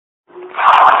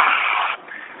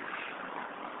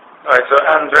Alright, so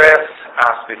Andreas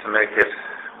asked me to make it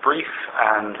brief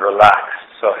and relaxed,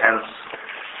 so hence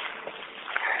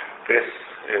this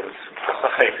is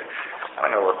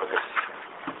I'm going to work with this.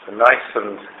 It's nice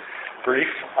and brief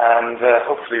and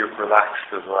hopefully relaxed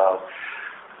as well.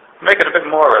 Make it a bit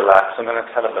more relaxed. I'm going to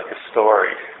tell it like a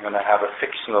story. I'm going to have a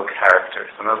fictional character.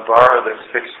 So I'm going to borrow this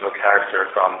fictional character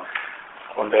from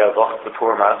One Day I'll Walk the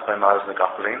Poor Mouse by Miles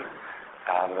McGoughlin.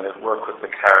 And I'm going to work with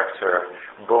the character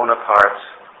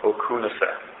Bonaparte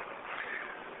O'Cunasa.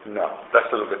 No, that's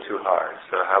a little bit too hard.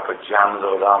 So how about James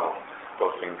O'Donnell?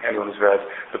 Anyone who's read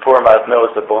The Poor Mouse knows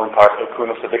that Bonaparte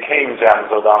O'Cunasa became James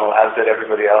O'Donnell, as did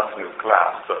everybody else in his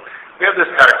class. So we have this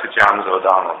character James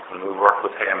O'Donnell, and we'll work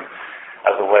with him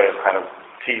as a way of kind of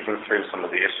teasing through some of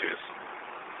the issues.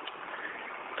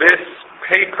 This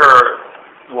paper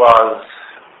was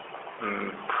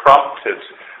prompted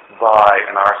by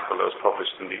an article that was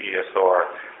published in the ESR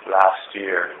last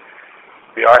year.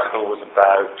 The article was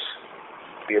about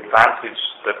the advantage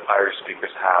that Irish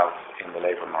speakers have in the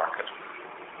labour market.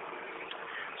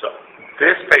 So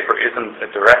this paper isn't a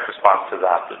direct response to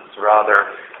that, it's rather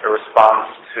a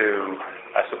response to,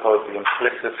 I suppose, the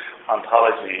implicit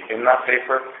ontology in that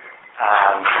paper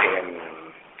and in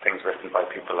things written by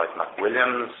people like Mac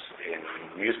Williams, in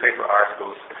newspaper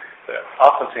articles. There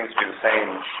often seems to be the same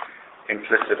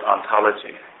implicit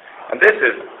ontology. And this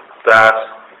is that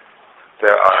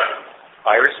there are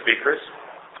Irish speakers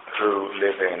who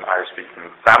live in Irish-speaking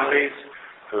families,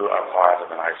 who are part of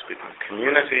an Irish-speaking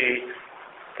community.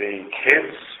 The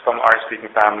kids from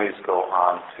Irish-speaking families go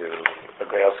on to a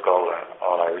Gael school, an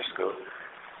all-Irish school,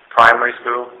 primary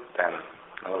school, then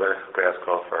another Gael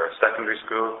school for secondary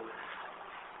school,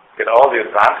 get all the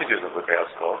advantages of the Gael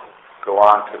school, go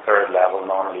on to third level,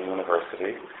 normally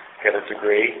university, get a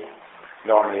degree,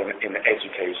 normally in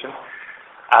education,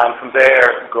 and from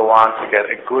there go on to get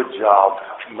a good job,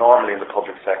 normally in the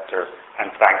public sector,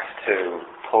 and thanks to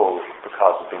pull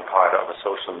because of being part of a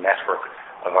social network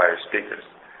of Irish speakers.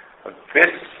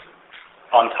 This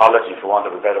ontology, for want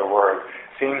of a better word,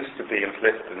 seems to be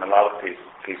implicit in a lot of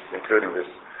pieces, including this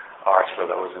article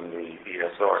that was in the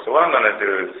ESR. So what I'm going to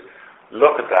do is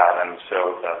look at that and show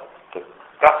that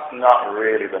that's not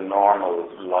really the normal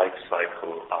life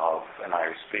cycle of an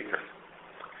Irish speaker.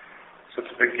 So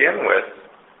to begin with,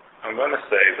 I'm going to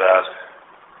say that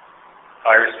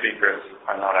Irish speakers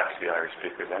are not actually Irish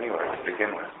speakers anyway, to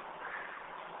begin with.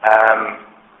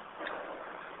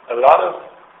 A lot of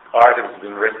articles have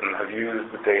been written have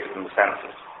used the data from the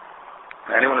census.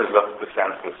 And anyone who's looked at the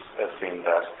census has seen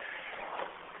that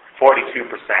 42%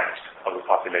 of the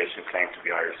population claim to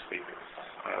be Irish speakers.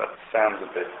 That sounds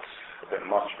a bit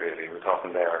much, really. We're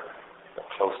talking there that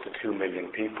close to 2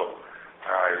 million people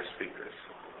are Irish speakers.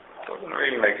 Doesn't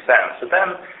really make sense. So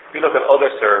then, if you look at other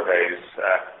surveys,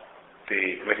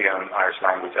 the Committee on Irish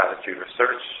Language Attitude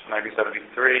Research,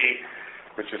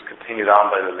 1973, which was continued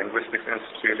on by the Linguistic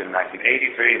Institute in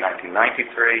 1983,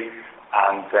 1993,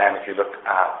 and then if you look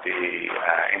at the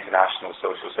International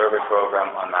Social Survey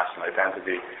Program on National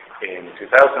Identity in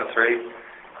 2003,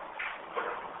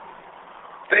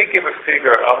 they give a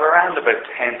figure of around about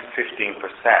 10 to 15%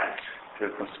 who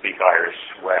can speak Irish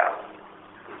well.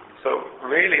 So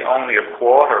really only a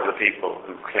quarter of the people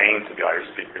who claim to be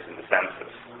Irish speakers in the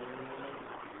census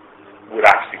would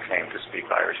actually claim to speak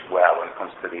Irish well when it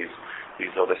comes to these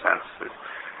other censuses,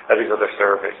 these other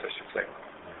surveys, I should say.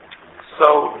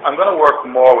 So I'm going to work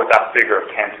more with that figure of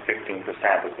 10 to 15%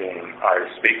 as being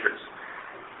Irish speakers.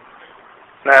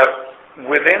 Now,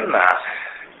 within that,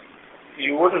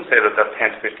 you wouldn't say that 10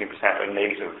 to 15% are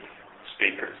native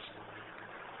speakers.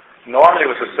 Normally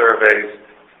with the surveys,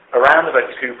 around about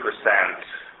 2%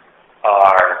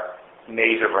 are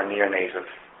native or near native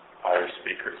Irish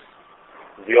speakers.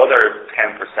 The other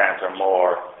 10% or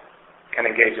more can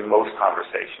engage in most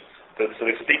conversations. So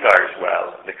they speak Irish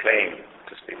well, they claim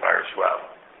to speak Irish well.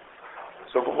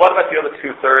 So but what about the other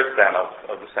 2/3 then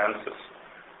of the census?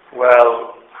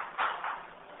 Well,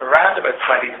 around about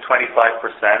 20 to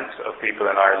 25% of people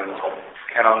in Ireland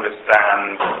can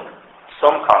understand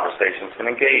some conversations, can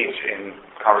engage in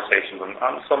conversations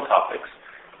on some topics.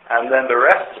 And then the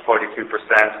rest, the 42%,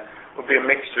 would be a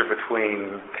mixture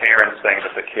between parents saying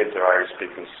that the kids are Irish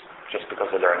speakers just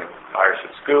because they're learning Irish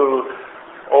at school,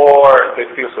 or they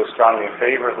feel so strongly in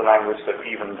favour of the language that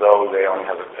even though they only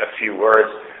have a few words,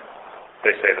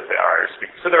 they say that they are Irish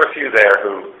speakers. So there are a few there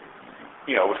who,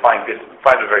 would find it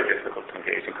very difficult to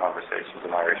engage in conversations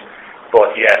in Irish,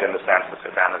 but yet in the census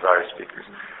are down as Irish speakers.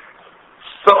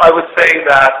 So I would say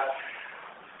that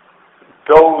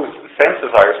those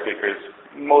census Irish speakers,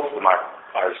 most of them are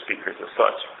Irish speakers as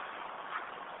such.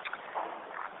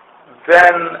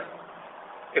 Then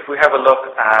if we have a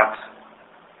look at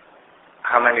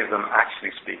how many of them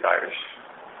actually speak Irish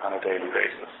on a daily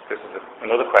basis, this is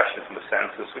another question from the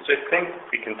census, which I think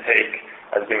we can take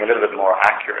as being a little bit more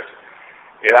accurate.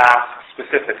 It asks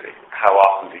specifically, how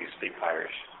often do you speak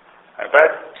Irish?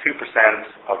 About 2%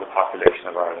 of the population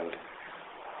of Ireland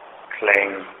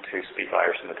claim to speak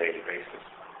Irish on a daily basis,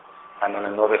 and then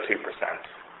another 2%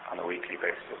 on a weekly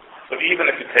basis. So even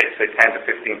if you take, say, 10 to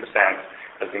 15%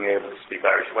 as being able to speak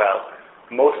Irish well,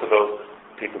 most of those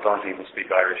people don't even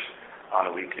speak Irish on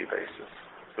a weekly basis.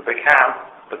 So they can,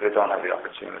 but they don't have the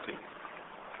opportunity.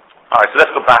 All right, so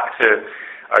let's go back to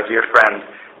our dear friend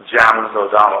James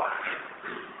O'Donnell.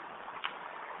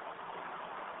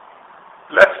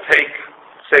 Let's take,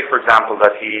 say for example,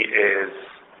 that he is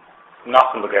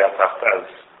not from the Gaeltacht as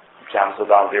James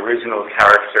O'Donnell, the original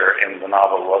character in the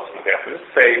novel, was from the Gaeltacht.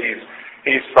 Let's say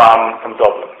he's from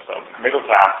Dublin, so middle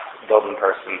class Dublin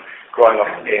person growing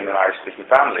up in an Irish-speaking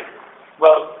family.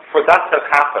 Well, for that to have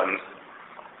happened,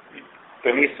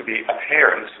 there needs to be a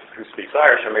parent who speaks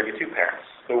Irish, or maybe two parents.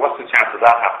 So what's the chance of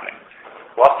that happening?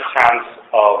 What's the chance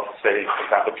of, say, for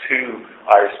example, two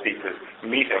Irish speakers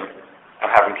meeting and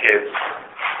having kids?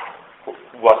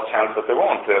 What's the chance that they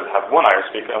won't? They'll have one Irish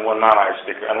speaker and one non-Irish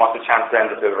speaker, and what's the chance then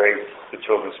that they'll raise the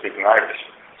children speaking Irish?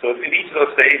 So in each of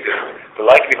those stages, the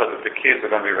likelihood that the kids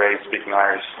are going to be raised speaking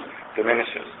Irish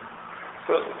diminishes.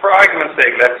 So for argument's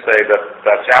sake, let's say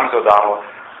that James O'Donnell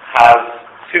has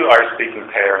two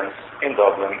Irish-speaking parents in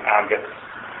Dublin and gets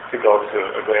to go to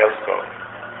a Gael school.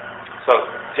 So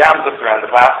James looks around the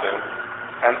classroom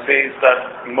and sees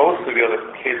that most of the other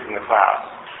kids in the class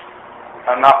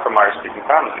are not from Irish-speaking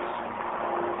families.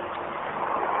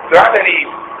 There aren't any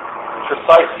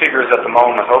precise figures at the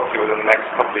moment. Hopefully within the next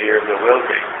couple of years there will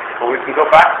be. But we can go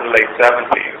back to the late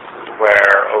 70s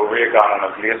where O'Regan and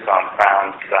Elitism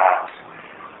found that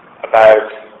about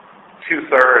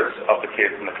 2/3 of the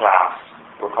kids in the class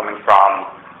were coming from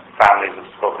families that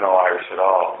spoke no Irish at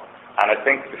all. And I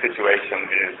think the situation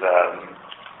is,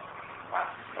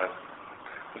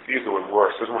 let's use the word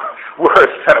worse. It's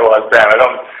worse than it was then. I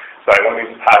don't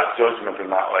mean to pass judgment in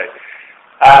that way.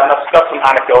 I've got some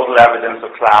anecdotal evidence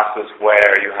of classes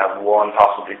where you have one,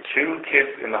 possibly two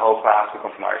kids in the whole class who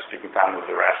come from Irish-speaking families,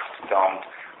 the rest don't.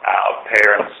 Of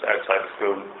parents outside the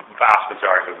school, vast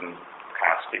majority of them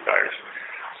can't speak Irish.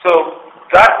 So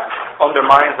that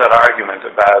undermines that argument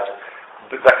about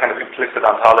that kind of implicit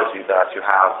ontology that you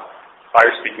have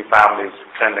Irish-speaking families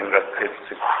sending their kids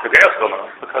to Gael school,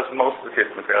 because most of the kids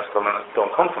in the Gael school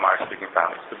don't come from Irish-speaking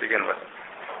families to begin with.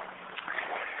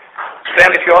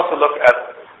 Then if you also look at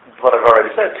what I've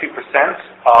already said, 2%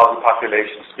 of the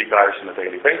population speak Irish on a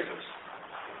daily basis.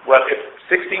 Well, if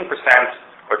 16%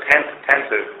 or 10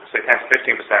 to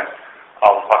 15%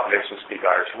 of the population speak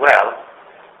Irish well,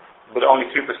 but only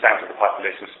 2% of the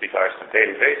population speak Irish on a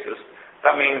daily basis,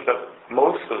 that means that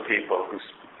most of the people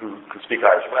who can speak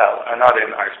Irish well are not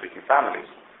in Irish-speaking families.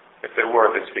 If they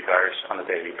were, they'd speak Irish on a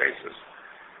daily basis.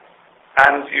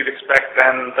 And you'd expect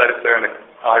then that if they're in an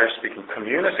Irish-speaking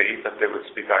community, that they would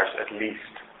speak Irish at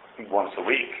least once a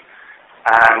week.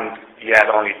 And yet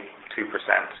only 2%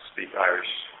 speak Irish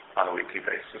on a weekly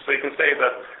basis. So you can say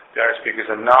that the Irish speakers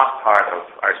are not part of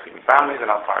Irish-speaking families,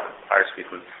 they're not part of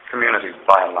Irish-speaking communities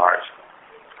by and large.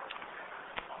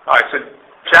 Alright, so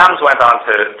James went on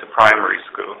to primary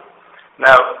school.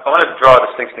 Now, I want to draw a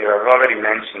distinction here. I've already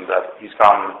mentioned that he's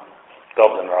from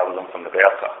Dublin rather than from the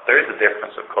Gaeltacht. There is a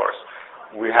difference, of course.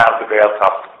 We have the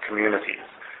Gaeltacht communities.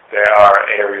 There are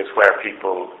areas where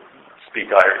people speak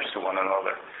Irish to one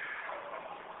another.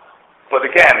 But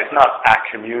again, it's not a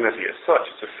community as such.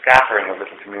 It's a scattering of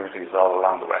little communities all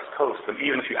along the west coast. And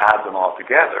even if you add them all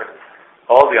together,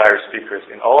 all the Irish speakers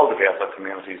in all the Gaeltacht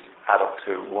communities add up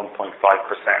to 1.5%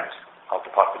 of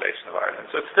the population of Ireland.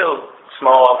 So it's still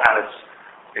small and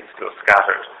it's still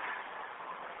scattered.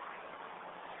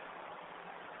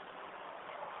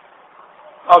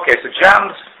 Okay, so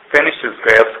James finishes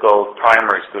Gael school,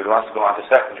 primary school. He wants to go on to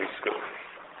secondary school.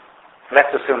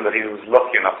 Let's assume that he was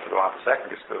lucky enough to go on to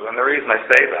secondary school. And the reason I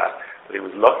say that he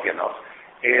was lucky enough,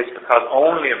 is because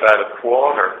only about a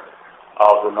quarter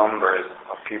of the numbers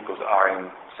of pupils are in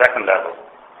second level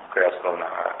Gael school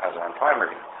now, as are in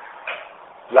primary.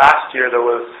 Last year there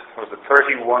was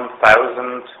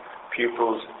 31,000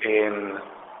 pupils in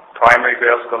primary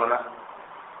Gael school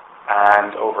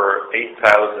and over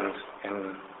 8,000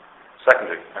 in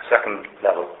second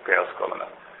level Gael school.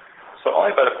 So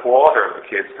only about a quarter of the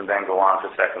kids can then go on to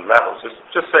second level.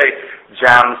 Just say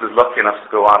James is lucky enough to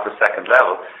go on to second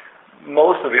level.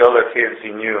 Most of the other kids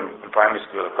he knew in primary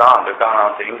school have gone. They've gone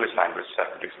on to English language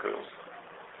secondary schools.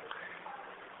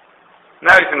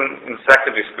 Now he's in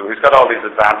secondary school. He's got all these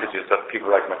advantages that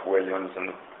people like McWilliams and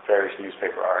various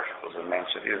newspaper articles have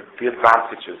mentioned. The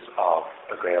advantages of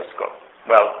a Gaelscoil.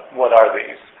 Well, what are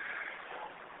these?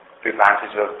 The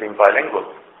advantage of being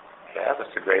bilingual. Yeah,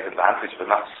 that's a great advantage, but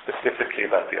not specifically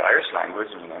about the Irish language.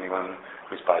 I mean, anyone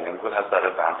who's bilingual has that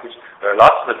advantage. There are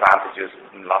lots of advantages,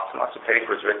 and lots of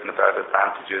papers written about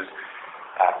advantages.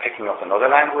 Picking up another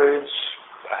language.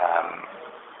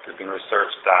 There's been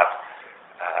research that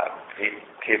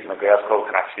kids in a Gaelscoil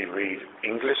can actually read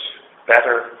English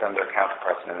better than their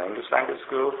counterparts in an English language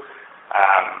school.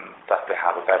 That they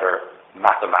have a better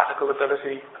mathematical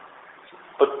ability.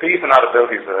 But these are not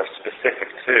abilities that are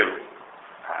specific to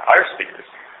Irish speakers.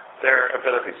 They're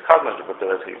abilities, cognitive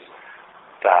abilities,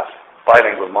 that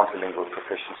bilingual, multilingual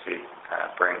proficiency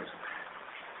brings.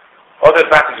 Other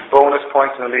advantage, bonus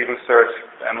points in the Leaving Cert,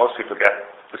 and most people get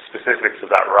the specifics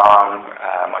of that wrong.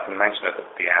 I can mention it at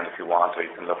the end if you want, or you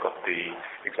can look up the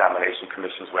Examination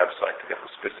Commission's website to get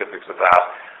the specifics of that.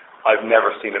 I've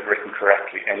never seen it written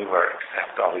correctly anywhere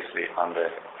except obviously on the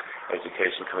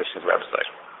Education Commission's website.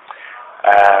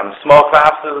 Small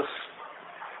classes.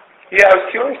 Yeah, I was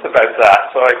curious about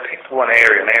that, so I picked an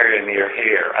area near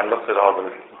here, and looked at all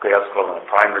the Gaelscoil and the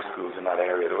primary schools in that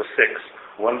area. There were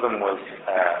 6. One of them was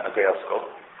a Gaelscoil.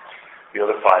 The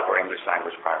other 5 were English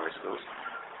language primary schools.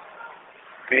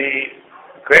 The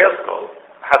Gaelscoil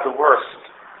had the worst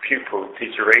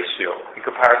pupil-teacher ratio in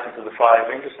comparison to the 5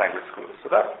 English language schools,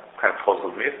 so that kind of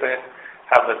puzzled me. If they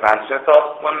have an advantage, I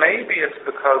thought, well, maybe it's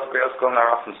because Gaelscoil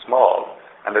are often small,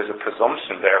 and there's a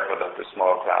presumption therefore that they're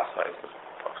small class sizes.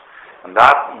 And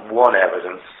that one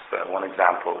evidence, one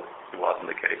example, it wasn't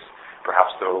the case.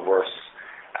 Perhaps there were worse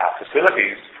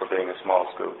facilities for being a small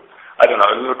school. I don't know,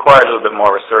 it would require a little bit more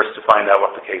research to find out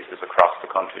what the case is across the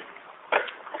country.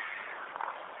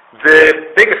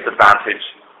 The biggest advantage,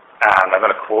 and I'm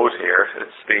going to quote here,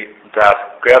 it's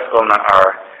that Gaelscoil are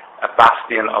a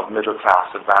bastion of middle class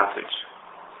advantage.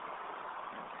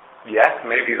 Yes,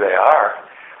 maybe they are.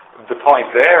 The point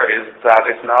there is that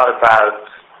it's not about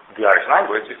the Irish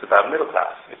language, it's about middle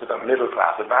class. It's about middle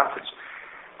class advantage.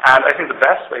 And I think the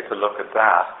best way to look at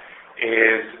that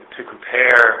is to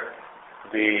compare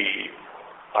the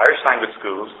Irish language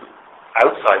schools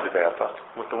outside the Gaeltacht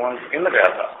with the ones in the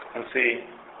Gaeltacht and see,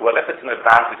 well, if it's an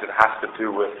advantage that has to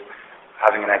do with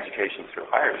having an education through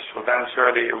Irish, well then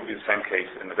surely it would be the same case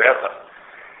in the Gaeltacht.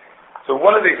 So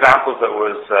one of the examples that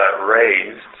was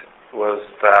raised was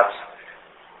that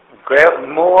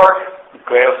more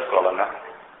Gaelscoil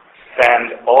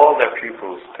send all their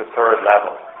pupils to 3rd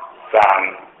level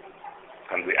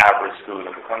than the average school in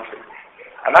the country.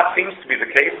 And that seems to be the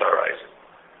case, all right.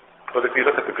 But if you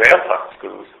look at the Gaeltacht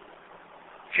schools,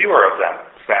 fewer of them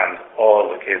send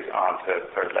all the kids on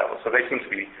to 3rd level. So they seem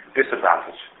to be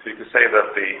disadvantaged. So you could say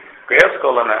that the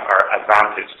Gaelscoil are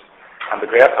advantaged and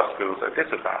the Gaeltacht schools are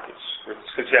disadvantaged, which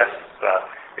suggests that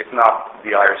it's not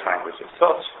the Irish language as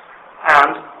such.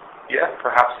 And, yeah,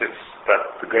 perhaps it's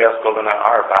that the Gaelscoil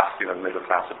are a bastion of middle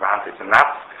class advantage. And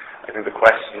that's, I think, the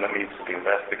question that needs to be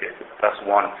investigated. That's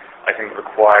one, I think,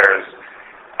 requires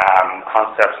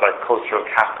concepts like cultural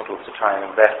capital to try and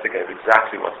investigate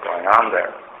exactly what's going on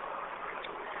there.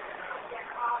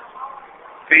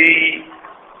 The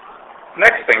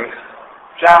next thing,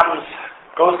 JAMS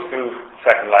goes through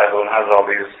 2nd level and has all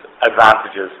these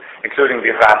advantages, including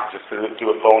the advantages to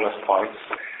do a bonus points.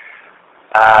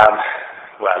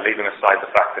 Well, leaving aside the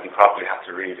fact that he probably had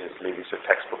to read his Leaving Cert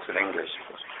textbooks in English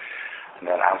and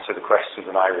then answer the questions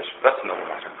in Irish, but that's another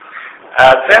matter.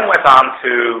 Then went on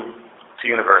to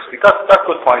university. Got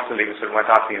good points in Leaving Cert, went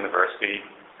on to university.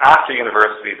 After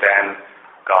university, then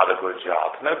got a good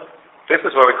job. Now, this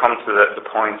is where we come to the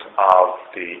point of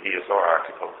the ESR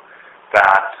article,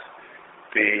 that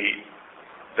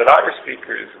Irish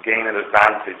speakers gain an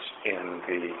advantage in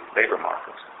the labour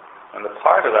market. And the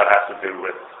part of that has to do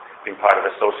with being part of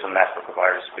a social network of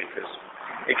Irish speakers.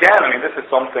 Again, I mean, this is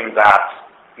something that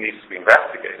needs to be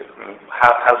investigated. I mean,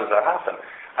 how does that happen?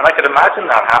 And I could imagine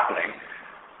that happening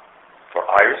for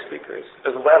Irish speakers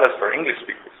as well as for English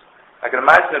speakers. I can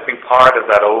imagine it being part of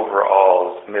that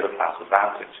overall middle class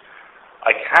advantage.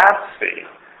 I can't see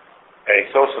a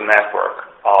social network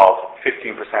of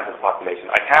 15% of the population.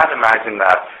 I can't imagine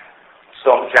that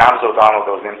James O'Donnell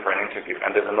goes in for an interview and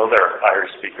there's another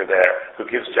Irish speaker there who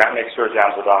makes sure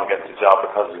James O'Donnell gets the job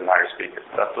because he's an Irish speaker.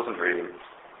 That doesn't really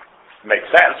make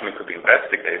sense. I mean, it could be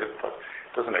investigated, but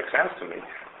it doesn't make sense to me.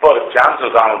 But if James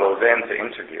O'Donnell goes in to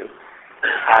interview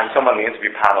and someone on the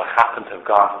interview panel happened to have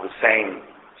gone to the same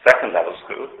 2nd level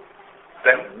school,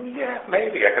 then yeah,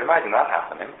 maybe I can imagine that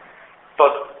happening.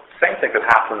 But same thing could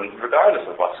happen regardless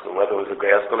of what school, whether it was a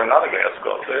Gael school or not a Gael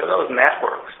school. There are those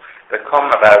networks that come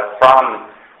about from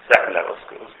second level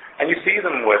schools. And you see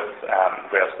them with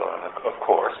Gael school, of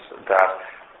course, that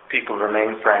people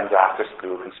remain friends after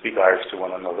school, can speak Irish to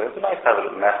one another. It's nice to have a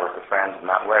little network of friends in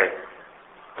that way.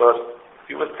 But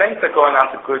you would think that going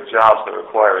on to good jobs that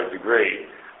require a degree,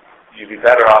 you'd be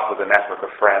better off with a network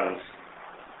of friends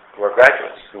who are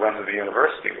graduates, who went to the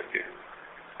university with you.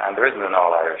 And there isn't an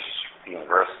all-Irish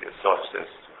university as such.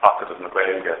 There's Oxford na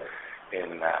Gaeilge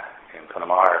in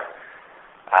Connemara,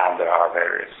 and there are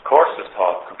various courses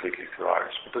taught completely through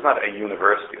Irish, but there's not a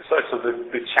university as such. So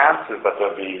the chances that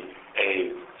there'll be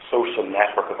a social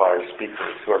network of Irish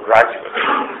speakers who are graduates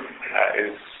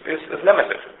is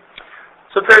limited.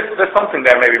 So there's something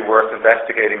there maybe worth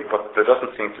investigating, but there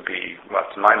doesn't seem to be, well,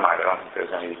 to my mind, I don't think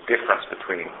there's any difference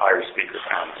between Irish speakers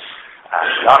and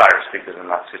non-Irish speakers in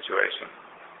that situation.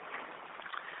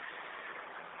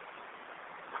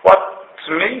 What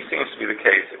to me seems to be the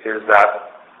case is that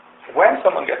when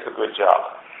someone gets a good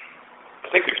job,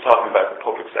 particularly if you're talking about the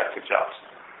public sector jobs,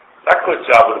 that good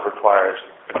job would have required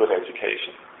a good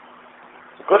education.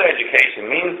 A good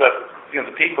education means that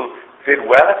the people did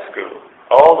well at school,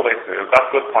 all the way through, got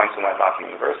good points and went on to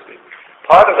university.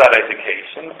 Part of that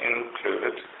education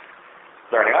included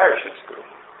learning Irish at school.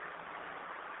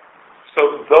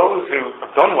 So those who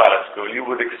have done well at school, you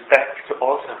would expect to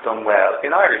also have done well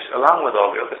in Irish, along with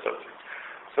all the other subjects.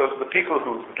 So the people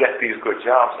who get these good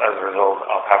jobs as a result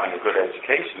of having a good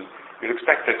education, you'd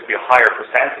expect there to be a higher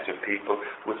percentage of people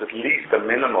with at least a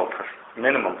minimum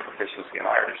proficiency in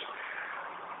Irish.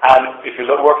 And if you're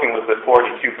working with the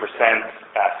 42%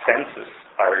 census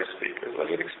Irish speakers, well,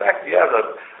 you'd expect, that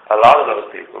a lot of those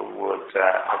people would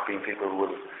have been people who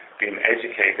would have been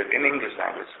educated in English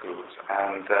language schools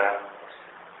and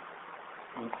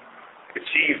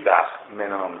achieved that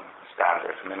minimum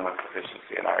standard, minimum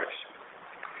proficiency in Irish.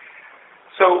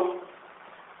 So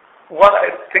what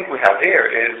I think we have here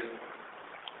is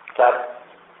that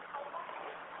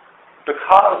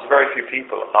because very few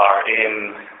people are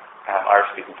in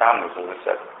Irish-speaking families, as I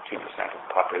said, 2% of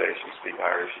the population speak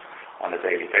Irish on a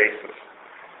daily basis,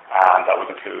 and that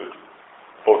would include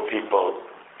both people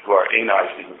who are in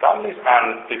Irish-speaking families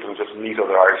and people who just meet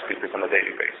other Irish speakers on a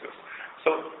daily basis.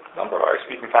 So the number of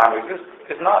Irish-speaking families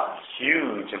is not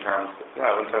huge in terms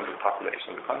of the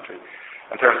population of the country,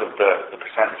 in terms of the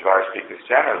percentage of Irish speakers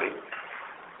generally.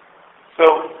 So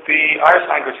the Irish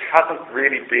language hasn't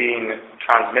really been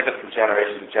transmitted from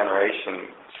generation to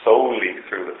generation solely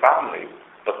through the family,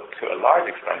 but to a large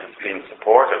extent it's being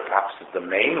supported, perhaps the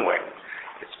main way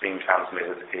it's being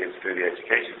transmitted is through the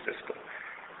education system.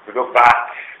 If we go back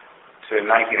to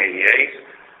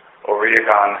 1988,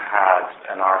 O'Regan had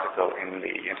an article in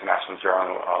the International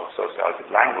Journal of Sociology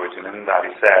of Language, and in that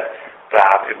he said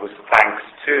that it was thanks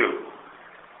to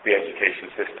the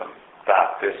education system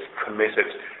that this committed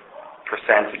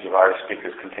percentage of Irish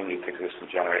speakers continued to exist from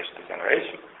generation to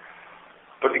generation.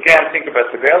 But again, think about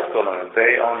the Gael school, and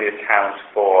they only account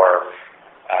for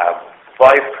 5%,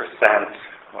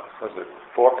 what was it,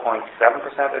 4.7%,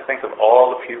 I think, of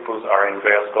all the pupils are in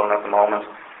Gael school at the moment.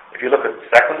 If you look at the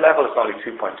second level, it's only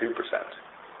 2.2%.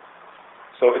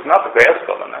 So it's not the Gael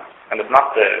school, and it's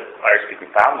not the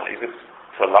Irish-speaking families. It's,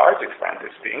 to a large extent,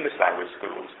 it's the English language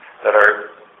schools that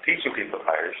are teaching people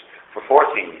Irish for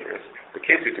 14 years. The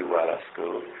kids who do well at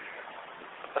school,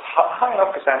 a high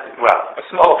enough percentage, well, a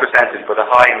small percentage, but a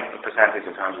high percentage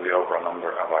in terms of the overall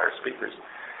number of Irish speakers.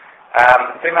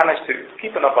 They manage to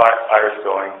keep enough Irish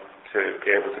going to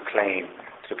be able to claim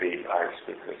to be Irish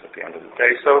speakers at the end of the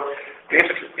day. So the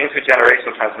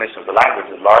intergenerational transmission of the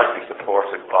language is largely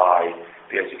supported by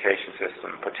the education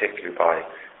system, particularly by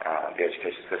the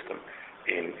education system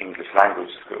in English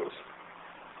language schools.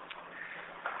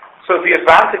 So the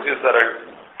advantages that are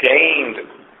gained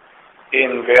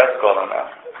in Gael school,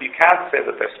 you can't say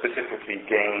that they're specifically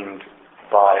gained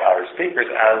by Irish speakers,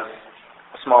 as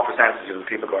a small percentage of the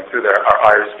people going through there are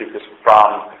Irish speakers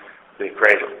from the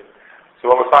cradle. So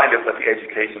what we find is that the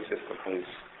education system is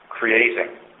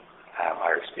creating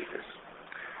Irish speakers.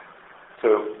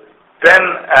 So then,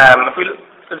 if we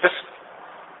just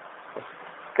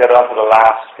get on to the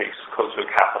last piece, cultural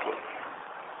capital.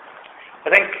 I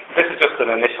think this is just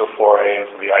an initial foray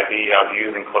into the idea of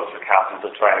using cultural capital to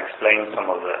try and explain some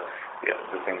of the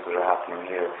things that are happening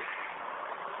here.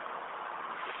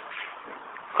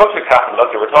 Cultural capital,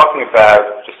 look, we're talking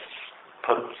about, just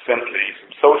put simply,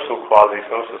 social qualities,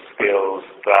 social skills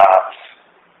that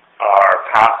are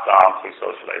passed on through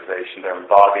socialization. They're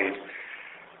embodied.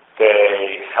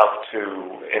 They help to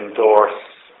endorse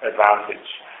advantage.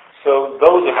 So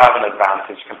those who have an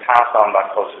advantage can pass on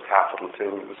that cultural capital to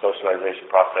the socialization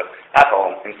process at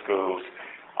home, in schools,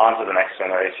 onto the next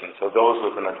generation. So those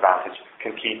with an advantage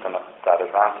can keep that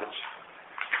advantage.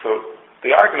 So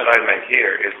the argument I make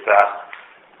here is that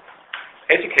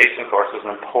education, of course, is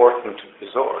an important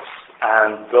resource,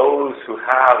 and those who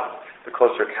have the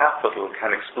cultural capital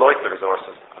can exploit the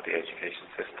resources of the education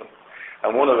system.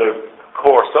 And one of the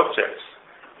core subjects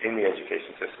in the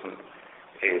education system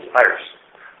is Irish.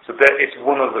 So that it's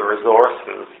one of the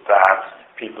resources that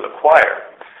people acquire,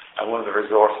 and one of the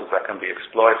resources that can be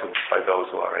exploited by those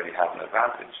who already have an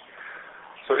advantage.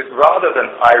 So it's rather than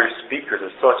Irish speakers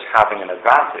as such having an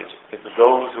advantage, it's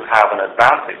those who have an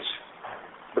advantage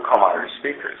become Irish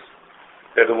speakers.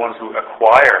 They're the ones who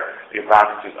acquire the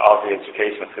advantages of the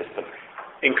education system,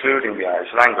 including the Irish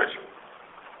language.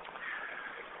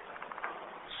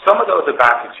 Some of those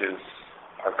advantages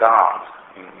are gone.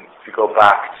 If you go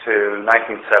back to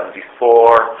 1974,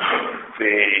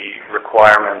 the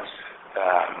requirement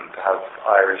to have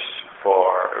Irish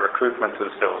for recruitment to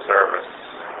the civil service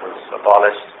was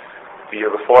abolished. The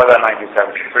year before that,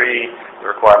 1973, the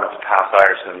requirement to pass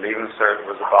Irish in the Leaving Cert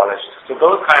was abolished. So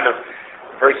those kind of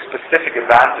very specific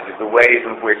advantages, the ways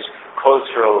in which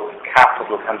cultural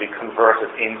capital can be converted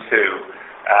into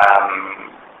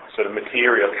sort of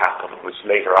material capital, which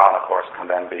later on, of course, can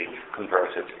then be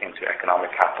converted into economic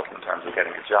capital in terms of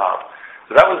getting a job.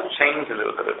 So that was changed a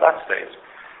little bit at that stage.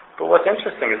 But what's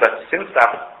interesting is that since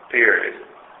that period,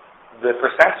 the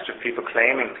percentage of people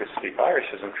claiming to speak Irish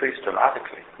has increased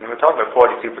dramatically. I mean, we're talking about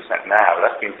 42% now.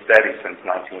 That's been steady since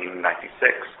 1996.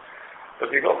 But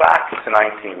if you go back to the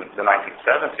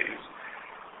 1970s,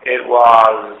 it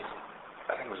was,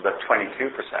 I think it was about 22%.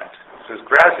 So it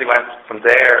gradually went from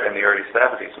there in the early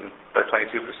 70s, from about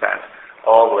 22%,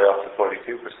 all the way up to 42%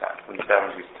 from the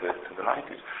 70s to the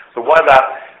 90s. So while that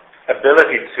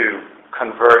ability to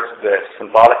convert the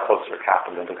symbolic cultural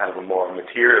capital into kind of a more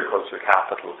material cultural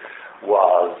capital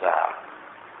was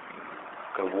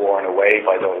kind of worn away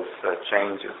by those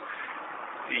changes,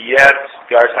 yet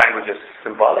the Irish language's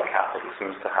symbolic capital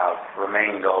seems to have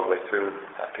remained all the way through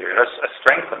that period. Has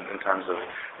strengthened in terms of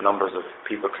numbers of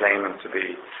people claiming to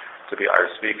be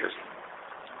Irish speakers.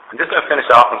 I'm just going to finish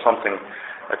off on something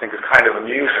I think is kind of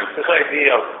amusing. This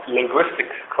idea of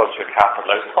linguistic cultural capital.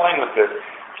 I was toying with this,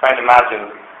 trying to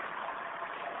imagine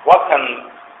what can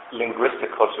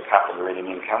linguistic cultural capital really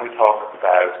mean? Can we talk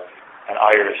about an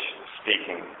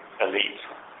Irish-speaking elite?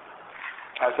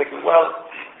 I was thinking, well,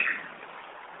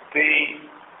 the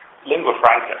lingua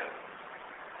franca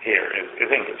here is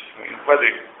English. I mean, whether,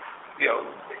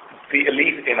 the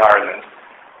elite in Ireland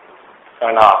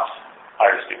are not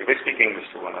Irish speakers. They speak English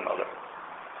to one another.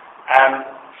 And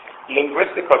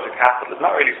linguistic cultural capital is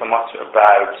not really so much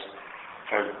about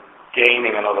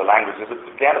gaining another language. It's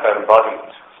again about embodiment.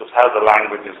 So it's how the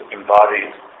language is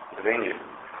embodied within you.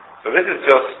 So this is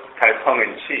just kind of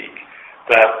tongue-in-cheek,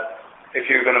 that if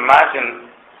you can imagine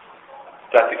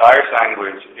that the Irish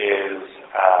language is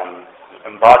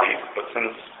embodied, but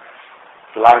since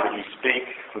the language you speak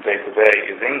from day to day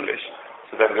is English,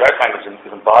 so then the Irish language is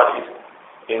embodied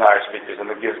in Irish speakers, and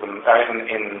it gives them in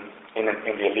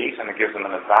the elite, and it gives them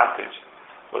an advantage.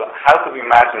 Well, how could we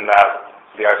imagine that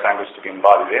the Irish language to be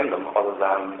embodied in them, other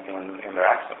than in their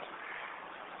accent?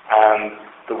 And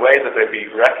the way that they'd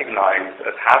be recognised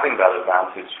as having that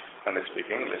advantage when they speak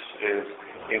English is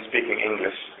in speaking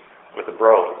English with a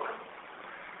brogue.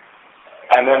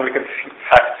 And then we can think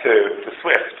back to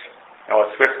Swift.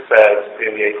 What Swift says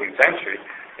in the 18th century,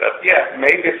 that,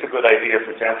 maybe it's a good idea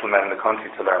for gentlemen in the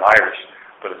country to learn Irish,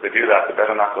 but if they do that, they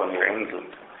better not go near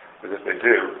England. Because if they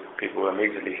do, people will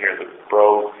immediately hear the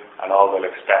brogue, and all they'll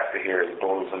expect to hear is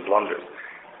bulls and blunders.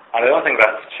 And I don't think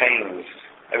that's changed.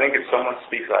 I think if someone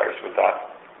speaks Irish with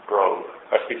that brogue,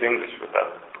 or speaks English with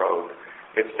that brogue,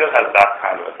 it still has that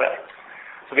kind of effect.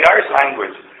 So the Irish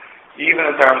language,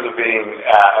 even in terms of being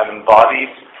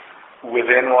embodied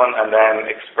within one and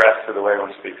then expressed to the way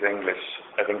one speaks English,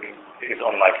 I think is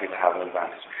unlikely to have an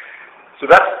advantage. So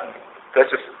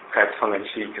that's just kind of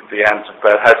tongue-in-cheek at the end,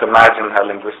 but how to imagine how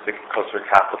linguistic cultural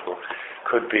capital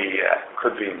could be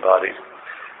embodied.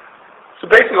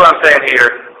 So basically what I'm saying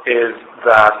here is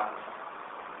that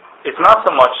it's not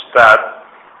so much that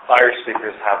Irish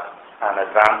speakers have an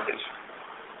advantage,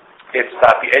 it's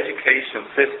that the education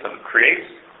system creates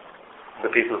the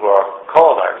people who are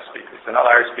called Irish speakers. They're not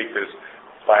Irish speakers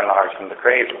by and large from the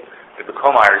cradle. They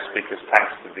become Irish speakers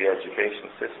thanks to the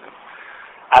education system.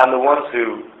 And the ones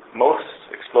who most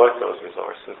exploit those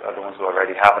resources are the ones who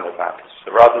already have an advantage.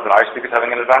 So rather than Irish speakers having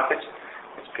an advantage,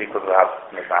 it's people who have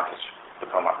an advantage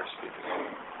become Irish speakers.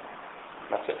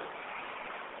 That's it.